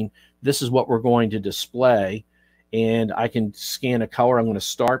screen, this is what we're going to display. And I can scan a color. I'm going to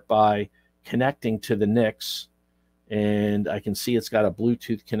start by connecting to the NICS, and I can see it's got a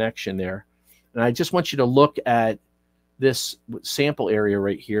Bluetooth connection there. And I just want you to look at this sample area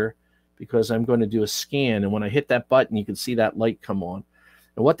right here, because I'm going to do a scan. And when I hit that button, you can see that light come on.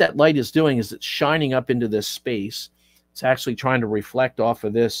 And what that light is doing is it's shining up into this space. It's actually trying to reflect off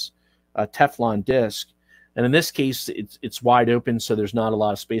of this Teflon disc. And in this case, it's wide open, so there's not a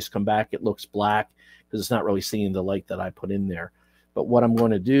lot of space come back. It looks black because it's not really seeing the light that I put in there. But what I'm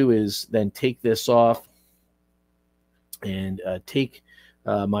going to do is then take this off and take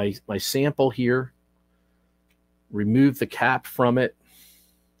my sample here, remove the cap from it,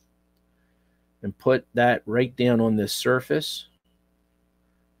 and put that right down on this surface,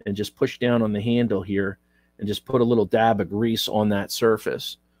 and just push down on the handle here and just put a little dab of grease on that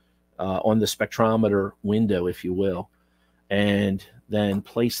surface, on the spectrometer window, if you will, and then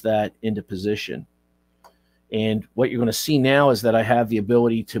place that into position. And what you're going to see now is that I have the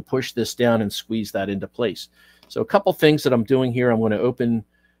ability to push this down and squeeze that into place. So a couple things that I'm doing here, I'm going to open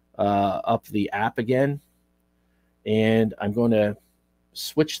up the app again, and I'm going to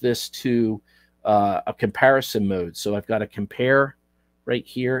switch this to a comparison mode. So I've got a compare right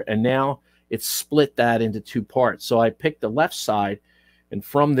here, and now it's split that into two parts. So I pick the left side, and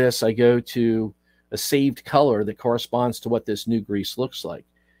from this I go to a saved color that corresponds to what this new grease looks like.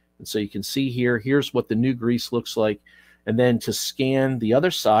 And so you can see here, here's what the new grease looks like. And then to scan the other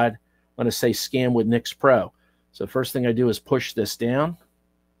side, I'm going to say scan with NIX Pro. So first thing I do is push this down,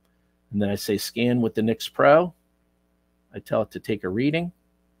 and then I say scan with the NIX Pro. I tell it to take a reading.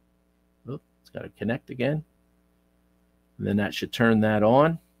 Oh, it's got to connect again. And then that should turn that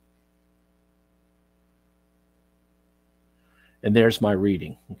on. And there's my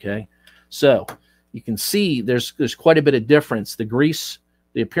reading, okay? So you can see there's quite a bit of difference. The grease,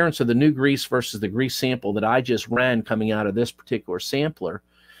 the appearance of the new grease versus the grease sample that I just ran coming out of this particular sampler.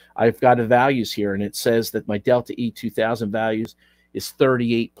 I've got the values here, and it says that my Delta E 2000 values is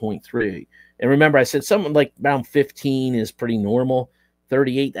 38.3. And remember, I said something like around 15 is pretty normal.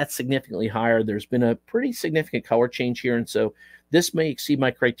 38, that's significantly higher. There's been a pretty significant color change here, and so this may exceed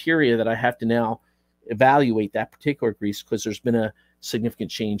my criteria that I have to now evaluate that particular grease because there's been a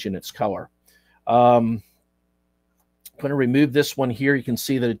significant change in its color. I'm going to remove this one here. You can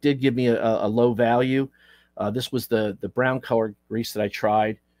see that it did give me a low value. This was the brown color grease that I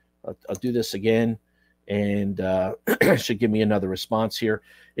tried. I'll do this again, and it should give me another response here.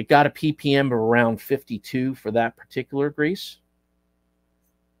 It got a ppm of around 52 for that particular grease.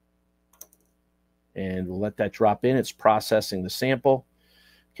 And we'll let that drop in. It's processing the sample.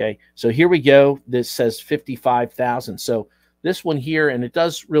 Okay, so here we go. This says 55,000. So this one here, and it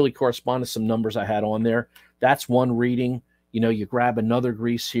does really correspond to some numbers I had on there. That's one reading. You know, you grab another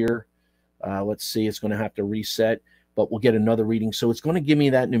grease here. Let's see, it's going to have to reset, but we'll get another reading. So it's going to give me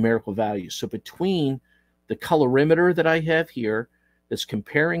that numerical value. So between the colorimeter that I have here that's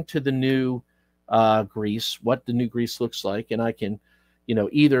comparing to the new grease, what the new grease looks like, and I can, you know,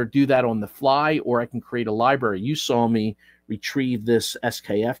 either do that on the fly or I can create a library. You saw me retrieve this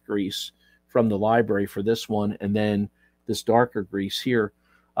SKF grease from the library for this one, and then this darker grease here.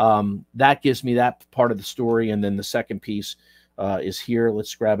 That gives me that part of the story, and then the second piece is here.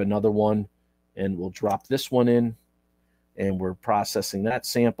 Let's grab another one, and we'll drop this one in, and we're processing that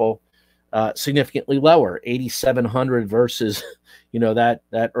sample. Significantly lower, 8,700 versus, you know,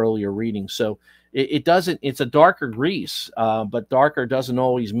 that earlier reading. So it doesn't, it's a darker grease, but darker doesn't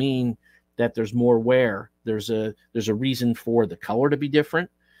always mean that there's more wear. There's a reason for the color to be different.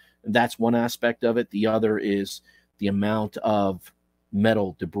 And that's one aspect of it. The other is the amount of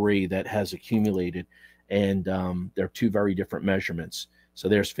metal debris that has accumulated. And they're two very different measurements. So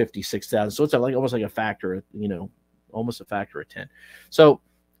there's 56,000. So it's like almost like a factor, you know, almost a factor of 10. So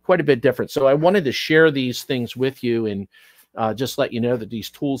quite a bit different. So I wanted to share these things with you and just let you know that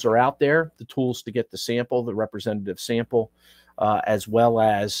these tools are out there, the tools to get the sample, the representative sample, as well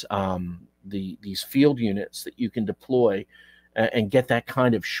as these field units that you can deploy and get that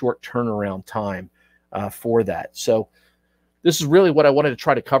kind of short turnaround time for that. So this is really what I wanted to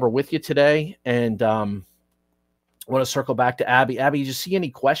try to cover with you today. And I want to circle back to Abby. Abby, did you see any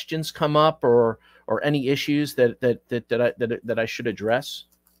questions come up or any issues that I should address?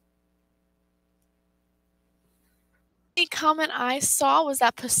 The comment I saw was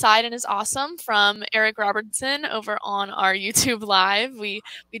that Poseidon is awesome from Eric Robertson over on our YouTube live. We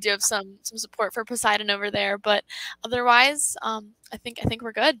do have some support for Poseidon over there, but otherwise, I think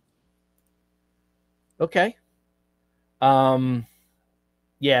we're good. Okay.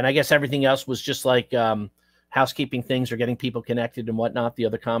 Yeah, and I guess everything else was just like housekeeping things or getting people connected and whatnot. The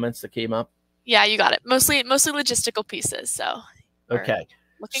other comments that came up. Yeah, you got it. Mostly logistical pieces. So okay.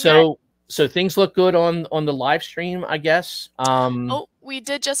 So. Good. So things look good on the live stream, I guess. Oh, we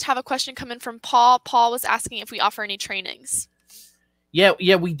did just have a question come in from Paul. Paul was asking if we offer any trainings. Yeah,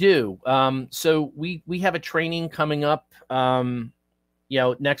 we do. So we have a training coming up, you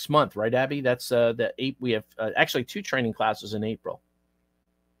know, next month, right, Abby? That's we have actually 2 training classes in April.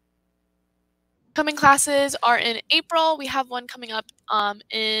 Coming classes are in April. We have one coming up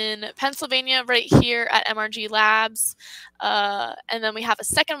in Pennsylvania right here at MRG Labs. And then we have a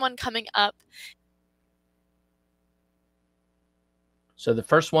second one coming up. So the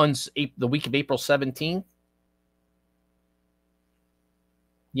first one's the week of April 17th.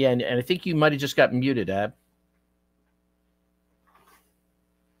 Yeah, and I think you might have just got muted, Ab.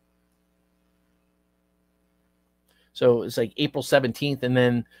 So it's like April 17th, and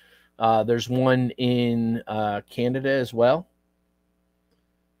then there's one in Canada as well.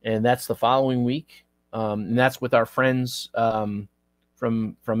 And that's the following week. And that's with our friends from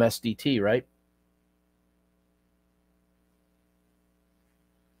SDT, right?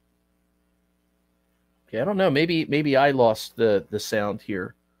 Okay, I don't know. Maybe I lost the sound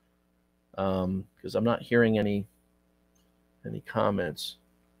here because I'm not hearing any comments.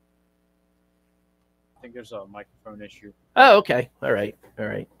 I think there's a microphone issue. Oh, okay. All right.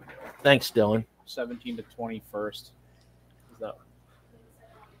 Thanks, Dylan. 17 to 21st. Is that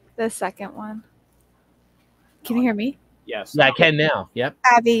the second one? Can you hear me? Yes. Yeah, I can now. Yep.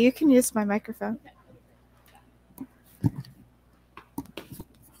 Abby, you can use my microphone.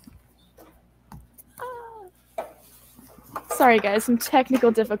 Sorry, guys, some technical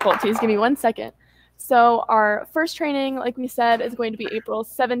difficulties. Give me 1 second. So our first training, like we said, is going to be April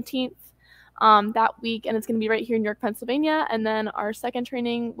 17th that week, and it's going to be right here in York, Pennsylvania. And then our second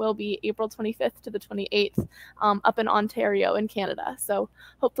training will be April 25th to the 28th up in Ontario in Canada. So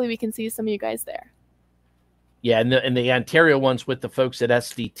hopefully we can see some of you guys there. Yeah, and the Ontario one's with the folks at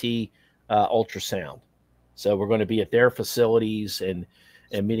SDT Ultrasound. So we're going to be at their facilities and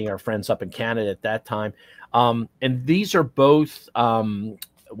meeting our friends up in Canada at that time. And these are both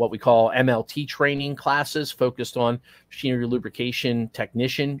what we call MLT training classes focused on machinery lubrication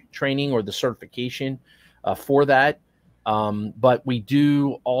technician training or the certification for that. But we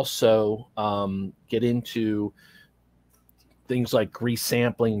do also get into things like grease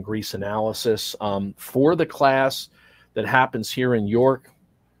sampling and grease analysis. For the class that happens here in York,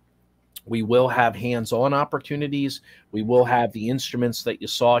 we will have hands-on opportunities. We will have the instruments that you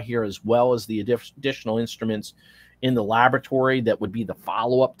saw here, as well as the additional instruments in the laboratory that would be the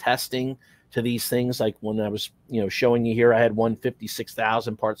follow-up testing to these things. Like when I was, showing you here, I had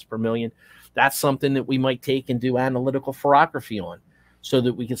 156,000 parts per million. That's something that we might take and do analytical ferrography on, so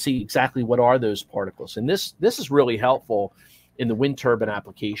that we can see exactly what are those particles. And this is really helpful in the wind turbine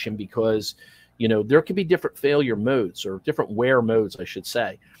application because, there could be different failure modes or different wear modes, I should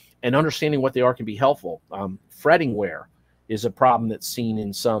say. And understanding what they are can be helpful. Fretting wear is a problem that's seen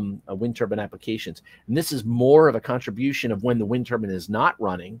in some wind turbine applications. And this is more of a contribution of when the wind turbine is not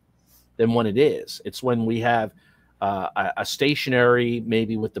running than when it is. It's when we have a stationary,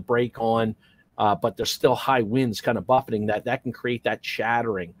 maybe with the brake on, but there's still high winds kind of buffeting that can create that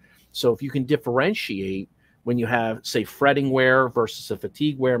chattering. So if you can differentiate when you have, say, fretting wear versus a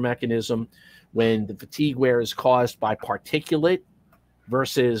fatigue wear mechanism, when the fatigue wear is caused by particulate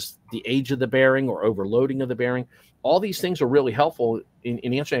versus the age of the bearing or overloading of the bearing. All these things are really helpful in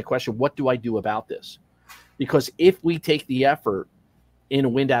answering a question, what do I do about this? Because if we take the effort in a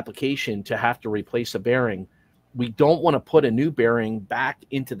wind application to have to replace a bearing, we don't want to put a new bearing back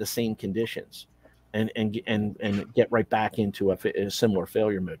into the same conditions and get right back into a similar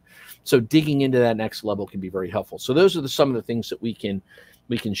failure mode. So digging into that next level can be very helpful. So those are some of the things that we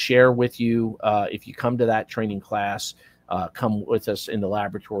can share with you if you come to that training class. Come with us in the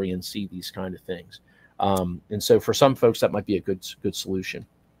laboratory and see these kind of things. And so for some folks, that might be a good solution.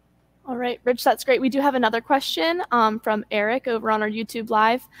 All right, Rich, that's great. We do have another question from Eric over on our YouTube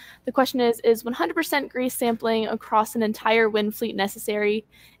Live. The question is 100% grease sampling across an entire wind fleet necessary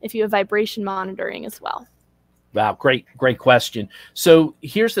if you have vibration monitoring as well? Wow, great question. So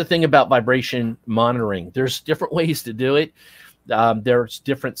here's the thing about vibration monitoring. There's different ways to do it. There's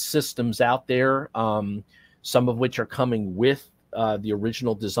different systems out there. Some of which are coming with the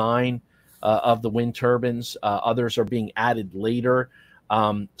original design of the wind turbines. Others are being added later.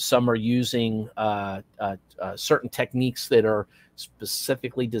 Some are using certain techniques that are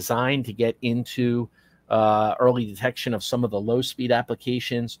specifically designed to get into early detection of some of the low-speed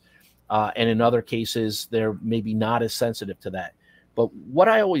applications. And in other cases, they're maybe not as sensitive to that. But what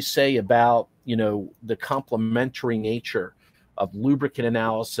I always say about, the complementary nature of lubricant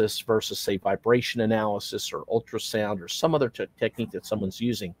analysis versus, say, vibration analysis or ultrasound or some other technique that someone's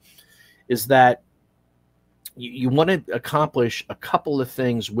using is that you want to accomplish a couple of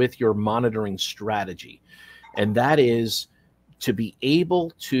things with your monitoring strategy. And that is to be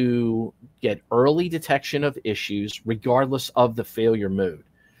able to get early detection of issues regardless of the failure mode.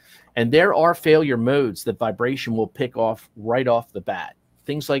 And there are failure modes that vibration will pick off right off the bat.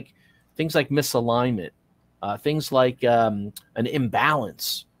 Things like things like misalignment, things like an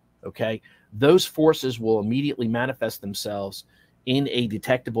imbalance, okay? Those forces will immediately manifest themselves in a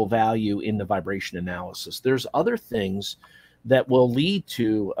detectable value in the vibration analysis. There's other things that will lead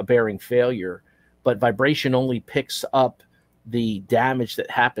to a bearing failure, but vibration only picks up the damage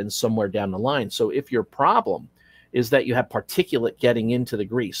that happens somewhere down the line. So if your problem is that you have particulate getting into the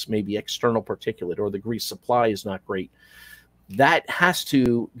grease, maybe external particulate, or the grease supply is not great, that has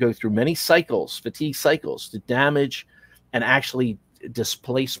to go through many cycles, fatigue cycles, to damage and actually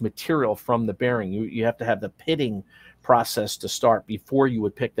displace material from the bearing. You have to have the pitting process to start before you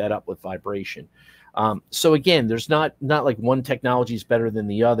would pick that up with vibration. So again, there's not like one technology is better than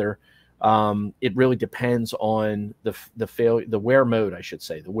the other. It really depends on the wear mode, I should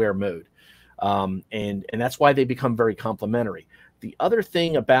say, the wear mode. And that's why they become very complementary. The other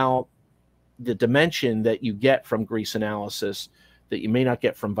thing about the dimension that you get from grease analysis that you may not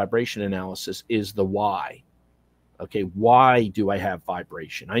get from vibration analysis is the why. Okay, why do I have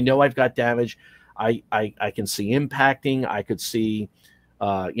vibration? I know I've got damage. I can see impacting. I could see,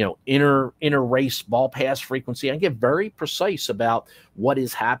 inner race ball pass frequency. I get very precise about what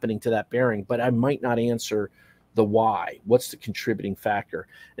is happening to that bearing, but I might not answer the why. What's the contributing factor?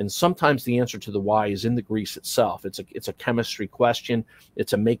 And sometimes the answer to the why is in the grease itself. It's a chemistry question.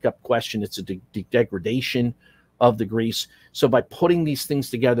 It's a makeup question. It's a degradation of the grease. So by putting these things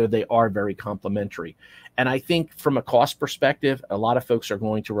together, they are very complementary. And I think from a cost perspective, a lot of folks are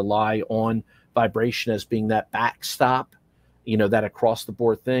going to rely on vibration as being that backstop, that across the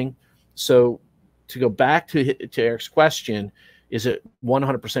board thing. So to go back to Eric's question, is it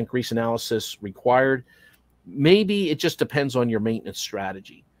 100% grease analysis required? Maybe it just depends on your maintenance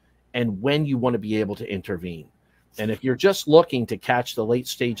strategy and when you want to be able to intervene. And if you're just looking to catch the late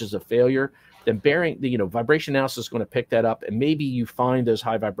stages of failure, then vibration analysis is going to pick that up. And maybe you find those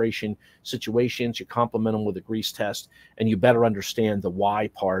high vibration situations, you complement them with a grease test, and you better understand the why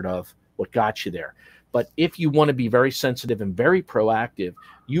part of what got you there. But if you want to be very sensitive and very proactive,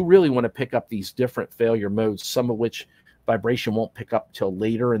 you really want to pick up these different failure modes, some of which vibration won't pick up till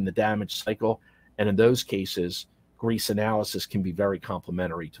later in the damage cycle. And in those cases, grease analysis can be very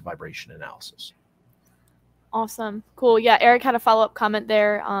complementary to vibration analysis. Awesome. Cool. Yeah, Eric had a follow-up comment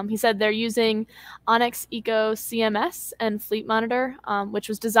there. He said they're using Onyx Eco CMS and Fleet Monitor, which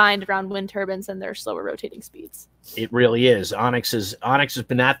was designed around wind turbines and their slower rotating speeds. It really is. Onyx has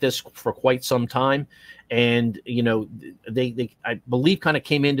been at this for quite some time. And, they I believe kind of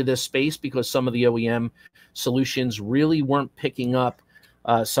came into this space because some of the OEM solutions really weren't picking up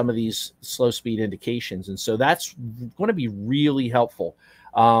some of these slow speed indications. And so that's going to be really helpful.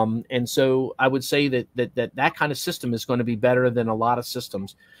 And so I would say that kind of system is going to be better than a lot of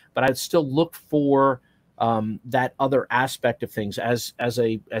systems, but I'd still look for that other aspect of things as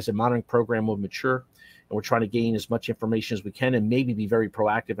a monitoring program will mature. And we're trying to gain as much information as we can and maybe be very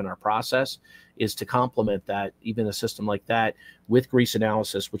proactive in our process, is to complement that, even a system like that, with grease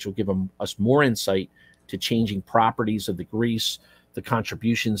analysis, which will give us more insight to changing properties of the grease, the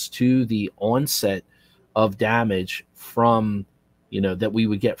contributions to the onset of damage from, that we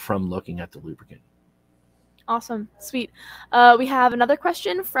would get from looking at the lubricant. Awesome. Sweet. We have another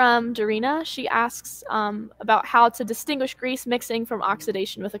question from Darina. She asks about how to distinguish grease mixing from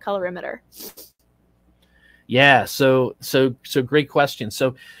oxidation with a colorimeter. Yeah, so great question.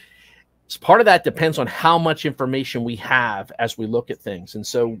 So part of that depends on how much information we have as we look at things. And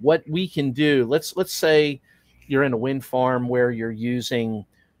so what we can do, let's say you're in a wind farm where you're using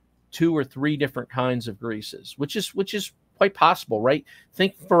 2 or 3 different kinds of greases, which is quite possible, right?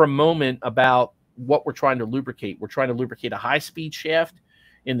 Think for a moment about what we're trying to lubricate. We're trying to lubricate a high-speed shaft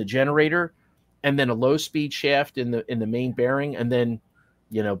in the generator, and then a low-speed shaft in the main bearing, and then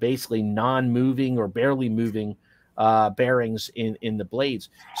basically non-moving or barely moving bearings in the blades.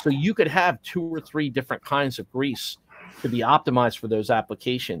 So you could have 2 or 3 different kinds of grease to be optimized for those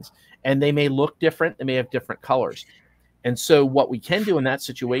applications, and they may look different. They may have different colors. And so what we can do in that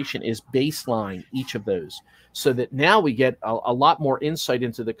situation is baseline each of those, so that now we get a lot more insight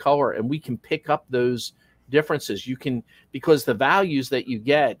into the color, and we can pick up those differences. You can, because the values that you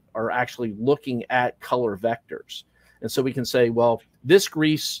get are actually looking at color vectors. And so we can say, well, this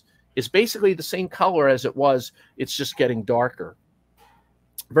grease is basically the same color as it was, it's just getting darker.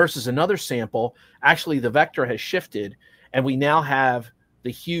 Versus another sample, actually the vector has shifted, and we now have the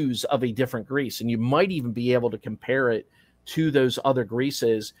hues of a different grease. And you might even be able to compare it to those other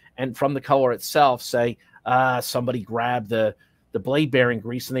greases, and from the color itself say, somebody grabbed the blade bearing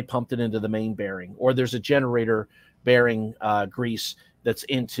grease and they pumped it into the main bearing, or there's a generator bearing grease that's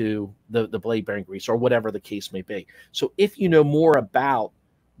into the blade bearing grease, or whatever the case may be. So if you know more about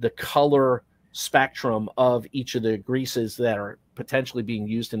the color spectrum of each of the greases that are potentially being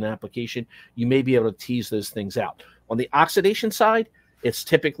used in an application, you may be able to tease those things out. On the oxidation side, it's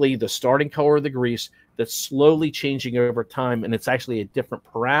typically the starting color of the grease that's slowly changing over time, and it's actually a different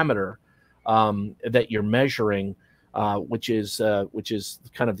parameter that you're measuring, which is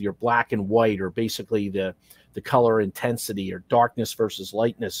kind of your black and white, or basically the color intensity or darkness versus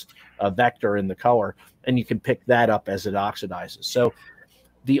lightness vector in the color, and you can pick that up as it oxidizes. So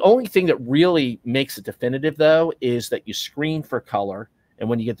the only thing that really makes it definitive, though, is that you screen for color, and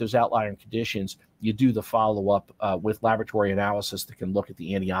when you get those outlier conditions, you do the follow-up with laboratory analysis that can look at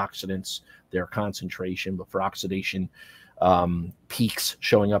the antioxidants, their concentration, but for oxidation peaks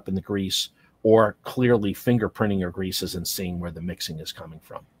showing up in the grease, or clearly fingerprinting your greases and seeing where the mixing is coming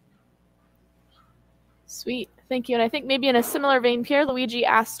from. Sweet. Thank you. And I think maybe in a similar vein, Pierre Luigi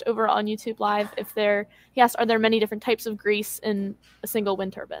asked over on YouTube Live he asked, are there many different types of grease in a single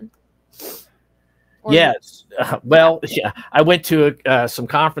wind turbine? Yes. Well, yeah. I went to some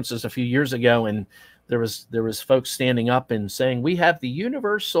conferences a few years ago, and there was folks standing up and saying, we have the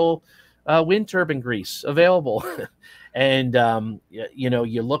universal wind turbine grease available. And, you know,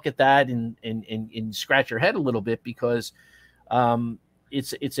 you look at that and scratch your head a little bit, because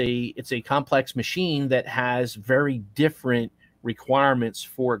it's a complex machine that has very different requirements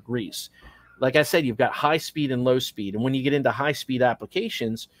for grease. Like I said, you've got high speed and low speed. And when you get into high speed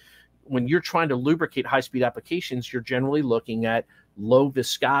applications, when you're trying to lubricate high speed applications, you're generally looking at low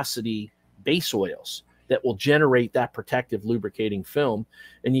viscosity base oils that will generate that protective lubricating film.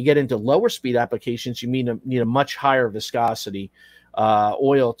 And you get into lower speed applications, you need a much higher viscosity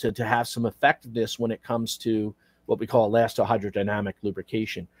oil to have some effectiveness when it comes to what we call elastohydrodynamic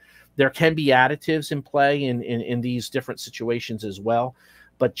lubrication. There can be additives in play in these different situations as well,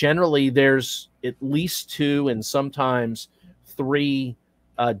 but generally there's at least 2 and sometimes 3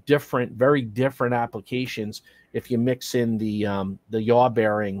 very different applications if you mix in the yaw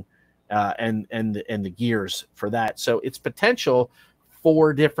bearing and the gears for that. So it's potential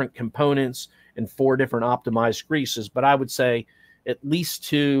 4 different components and 4 different optimized greases, but I would say at least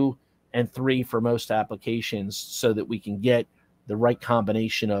 2 and 3 for most applications, so that we can get the right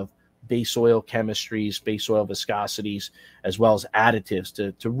combination of base oil chemistries, base oil viscosities, as well as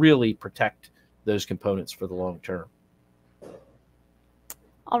additives to really protect those components for the long term.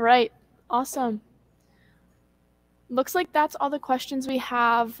 All right. Awesome. Looks like that's all the questions we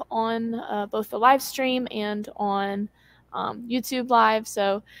have on both the live stream and on YouTube Live.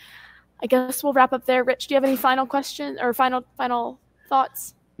 So I guess we'll wrap up there. Rich, do you have any final questions or final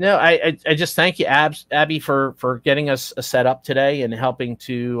thoughts? No, I just thank you, Abby, for getting us set up today and helping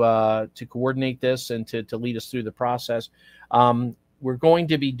to coordinate this and to lead us through the process. We're going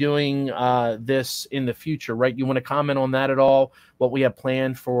to be doing this in the future, right? You want to comment on that at all? What we have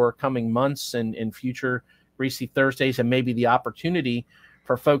planned for coming months and future Greasy Thursdays, and maybe the opportunity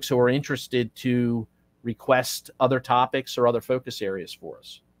for folks who are interested to request other topics or other focus areas for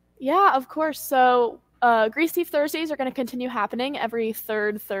us. Yeah, of course. So Greasy Thursdays are going to continue happening every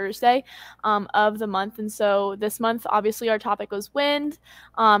 3rd Thursday of the month. And so this month, obviously, our topic was wind.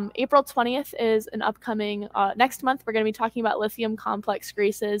 April 20th is an upcoming, next month, we're going to be talking about lithium complex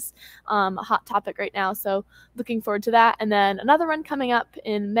greases, a hot topic right now. So looking forward to that. And then another one coming up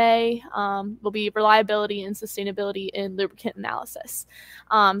in May will be reliability and sustainability in lubricant analysis.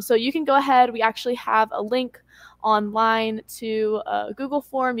 So you can go ahead. We actually have a link online to a Google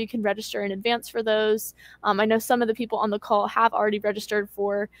form. You can register in advance for those. I know some of the people on the call have already registered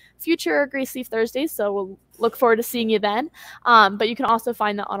for future Greasy Thursdays, so we'll look forward to seeing you then. But you can also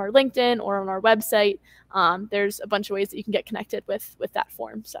find that on our LinkedIn or on our website. There's a bunch of ways that you can get connected with that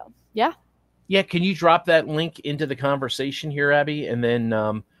form. So yeah. Yeah, can you drop that link into the conversation here, Abby, and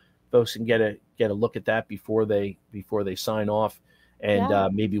then folks can get a look at that before they sign off,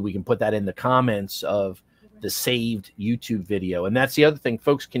 and maybe we can put that in the comments of the saved YouTube video. And that's the other thing,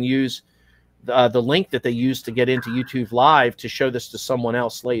 folks can use the link that they use to get into YouTube Live to show this to someone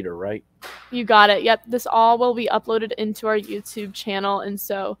else later, right? You got it. Yep. This all will be uploaded into our YouTube channel. And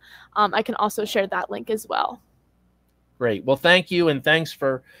so I can also share that link as well. Great. Well, thank you. And thanks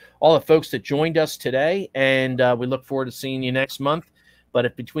for all the folks that joined us today. And we look forward to seeing you next month. But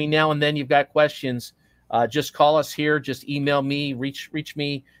if between now and then you've got questions, just call us here. Just email me, reach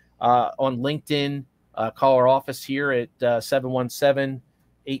me on LinkedIn. Call our office here at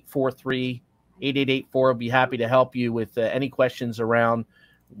 717-843-8884. I'll be happy to help you with any questions around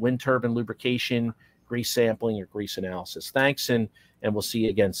wind turbine lubrication, grease sampling, or grease analysis. Thanks, and we'll see you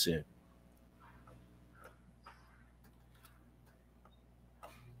again soon.